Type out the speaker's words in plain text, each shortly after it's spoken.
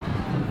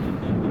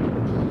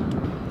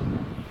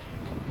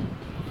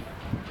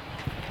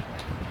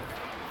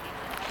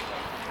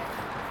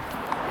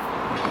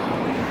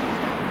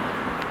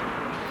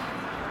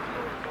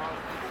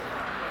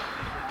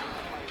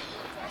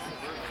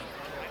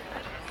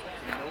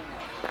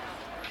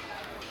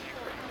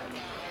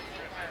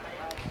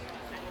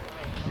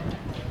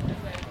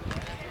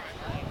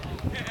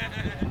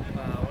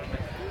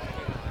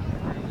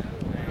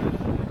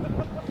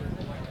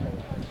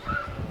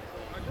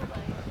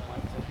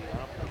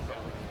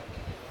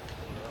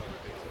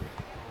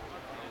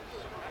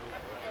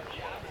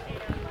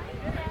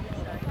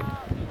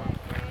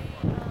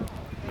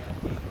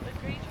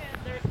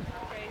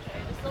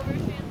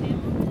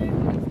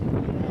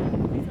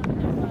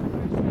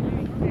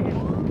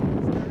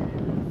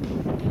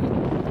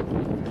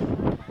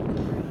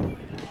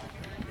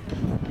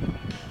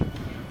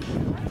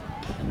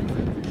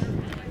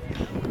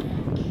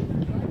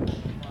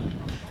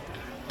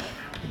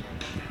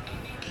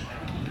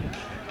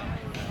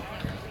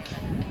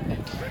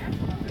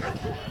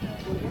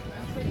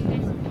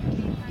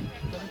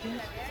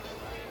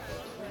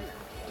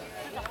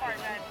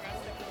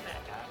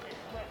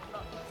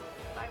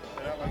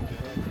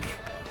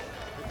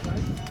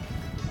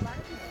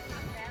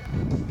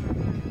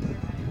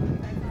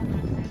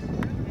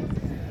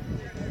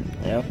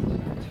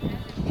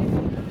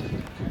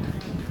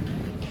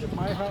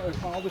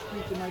if all the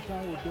streets in my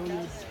town were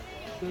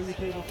billiard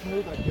table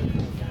smooth, I'd get it.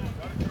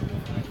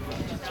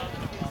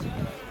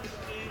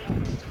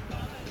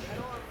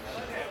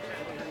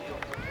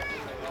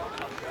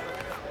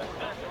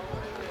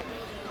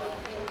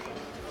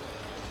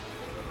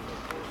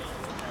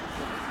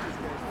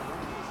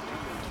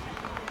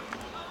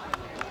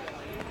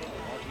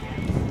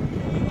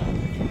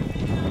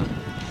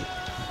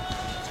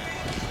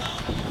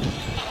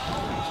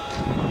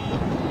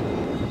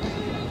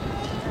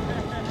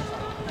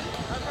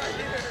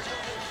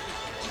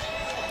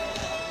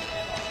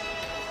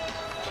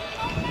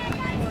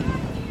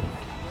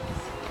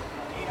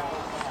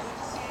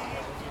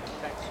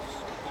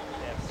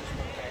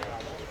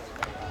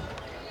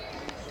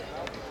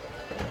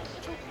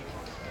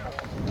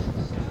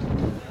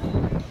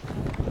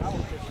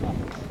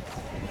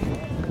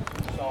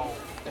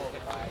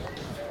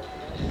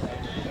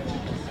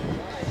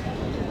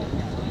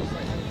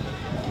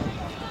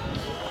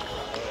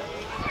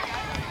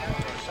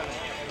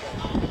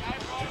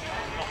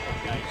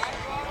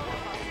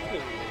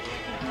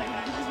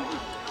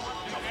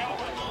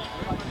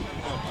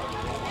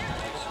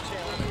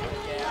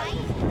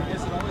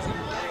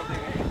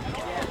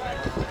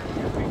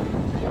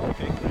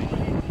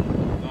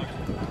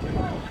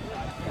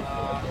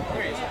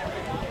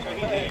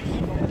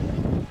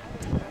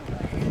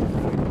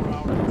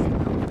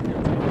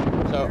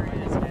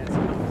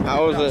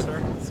 How was it?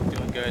 It's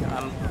doing good.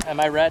 Am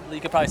I red? You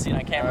could probably see it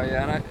on camera.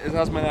 Yeah, and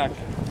how's my neck?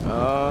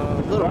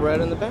 A little red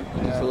in the back.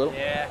 Yeah. Just a little.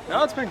 Yeah.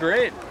 No, it's been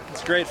great.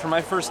 It's great for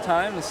my first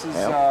time. This is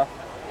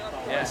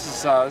this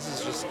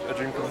is just a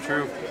dream come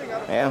true.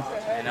 Yeah.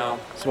 I know.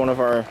 It's one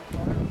of our.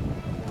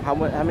 How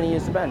many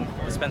years has it been?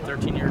 It's been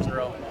 13 years in a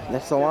row.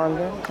 That's a long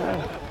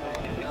time.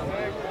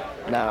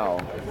 Now,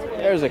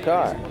 there's a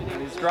car.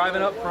 He's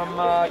driving up from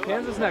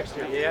Kansas next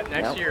year. Yeah,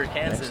 next year,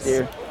 Kansas. Next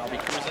year. I'll be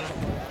cruising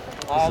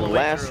all the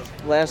way through.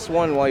 Last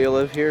one while you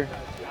live here.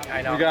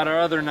 I know. We got our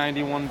other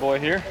 91 boy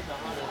here.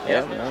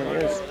 Yeah, there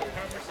it is.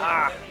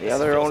 The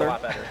other feels owner. A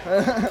lot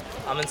better.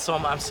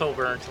 I'm so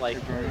burnt. Like,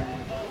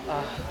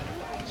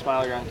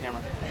 Smile, you're on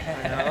camera.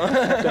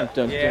 Dun,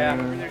 dun, yeah.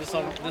 dun.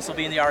 This will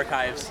be in the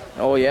archives.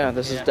 Oh yeah,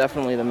 this is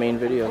definitely the main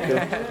video too.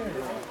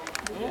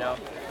 You know.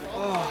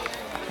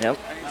 Yep.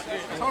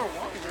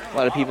 A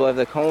lot of people have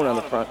the cone on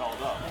the front.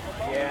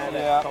 Yeah,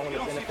 that cone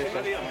is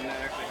inefficient.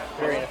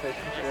 Very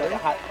inefficient. Really?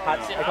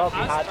 I call it the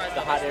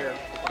hot air.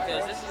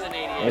 Because this is an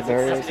 88. Yeah,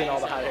 there it It's is. in all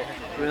the hot air.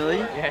 Really?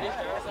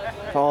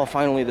 Yeah. Oh,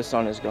 finally the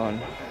sun is gone.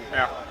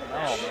 Yeah.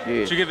 Oh,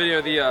 Did you get video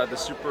of the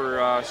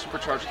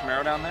supercharged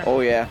Camaro down there?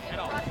 Oh yeah.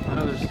 I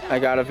know there's. I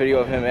got a video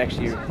of him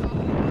actually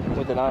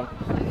with it on.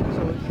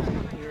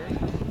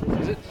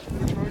 Is it?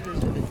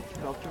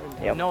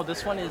 Yep. No,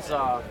 this one is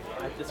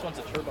this one's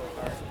a turbo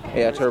car.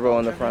 Yeah, turbo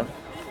in the front.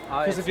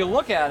 Because if you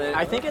look at it,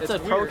 I think it's a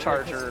Pro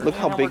Charger. Look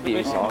how big the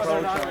exhaust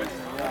is.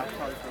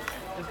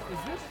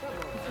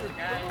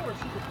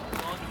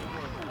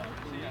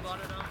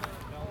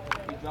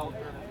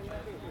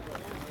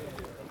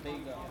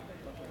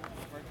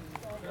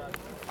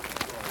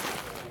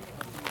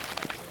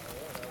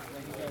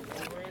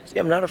 See,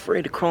 I'm not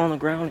afraid to crawl on the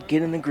ground,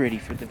 get in the gritty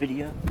for the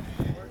video.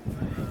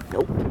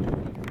 Nope.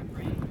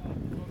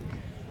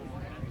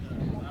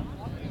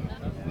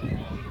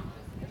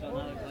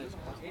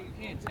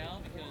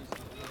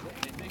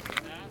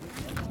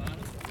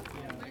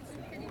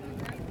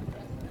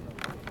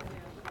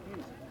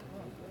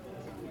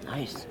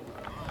 Nice.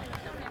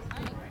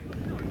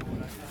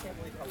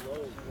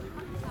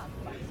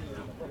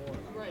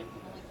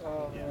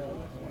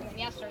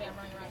 Yesterday I'm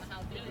running around the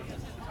house because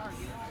this is hard.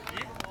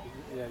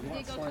 Yeah, you We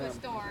want go to a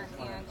store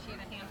and she had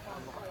a handful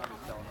of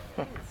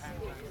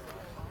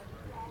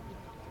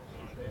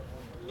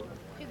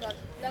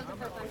that was the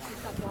first time she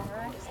stepped over.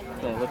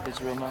 The lip is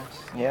real nice.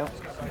 Yeah,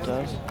 it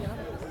does.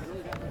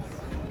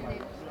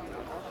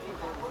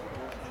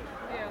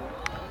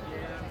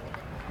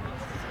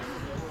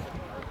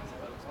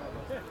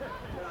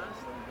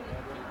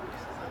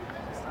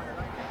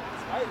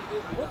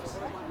 It looks,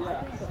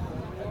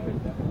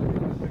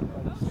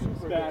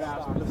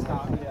 badass with the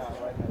stop. Yeah,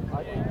 right.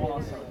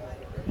 Awesome.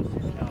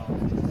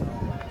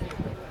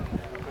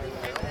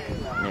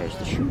 There's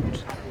the shoes.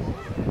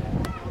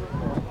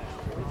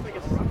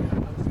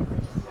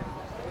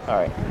 All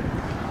right.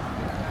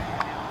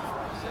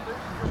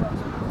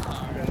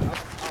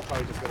 I'll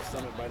probably just go to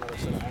Summit by another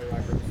set of high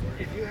rockers.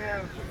 If you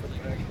have,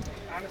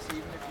 honestly,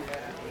 even if you had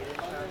an 8-inch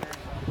on there,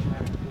 you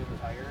have a good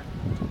tire,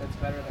 that's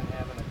better than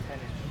having a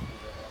 10-inch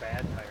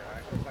bad tire.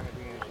 It's not going to do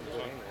anything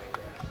good anyway.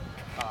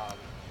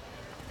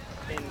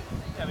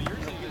 But yours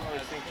is good for the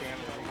same jam.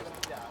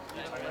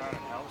 Tire on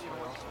and house, but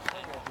also a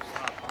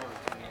lot of power to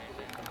a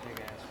big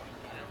ass one.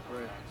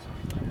 Right. So,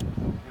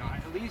 you know,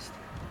 at least,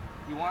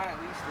 you want at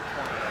least the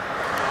 20.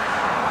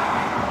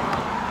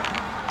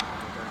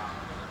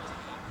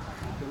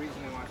 The reason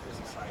they want this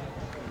inside.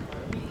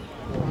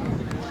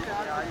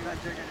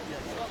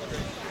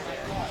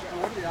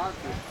 What are the odds?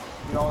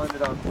 We all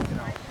ended up, you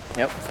know.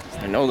 Yep.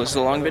 I know this is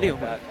a long video,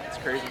 but It's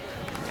crazy.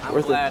 I'm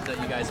worth it. glad that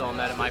you guys all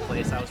met at my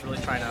place. I was really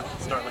trying to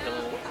start like a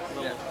little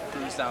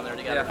cruise teams down there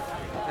together.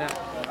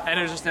 Yeah. And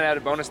it was just an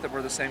added bonus that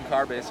we're the same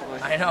car, basically.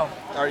 I know.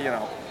 Or, you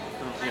know,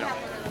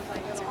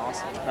 it's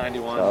awesome.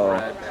 91 So-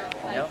 red.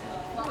 Yep.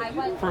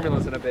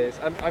 Formula's in a base.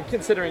 I'm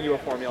considering you a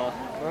formula,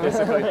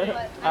 basically.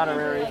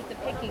 Honorary. Like the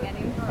picking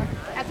anymore.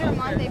 After a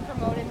month, they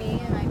promoted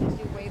me, and I just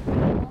do way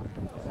more.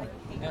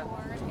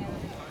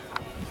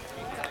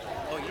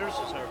 Oh, yours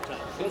is our time.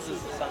 This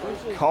is the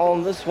summer.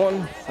 Calling this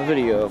one a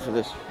video for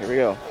this. Here we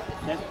go.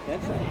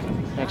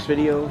 Next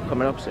video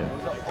coming up soon.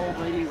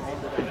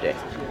 Good day.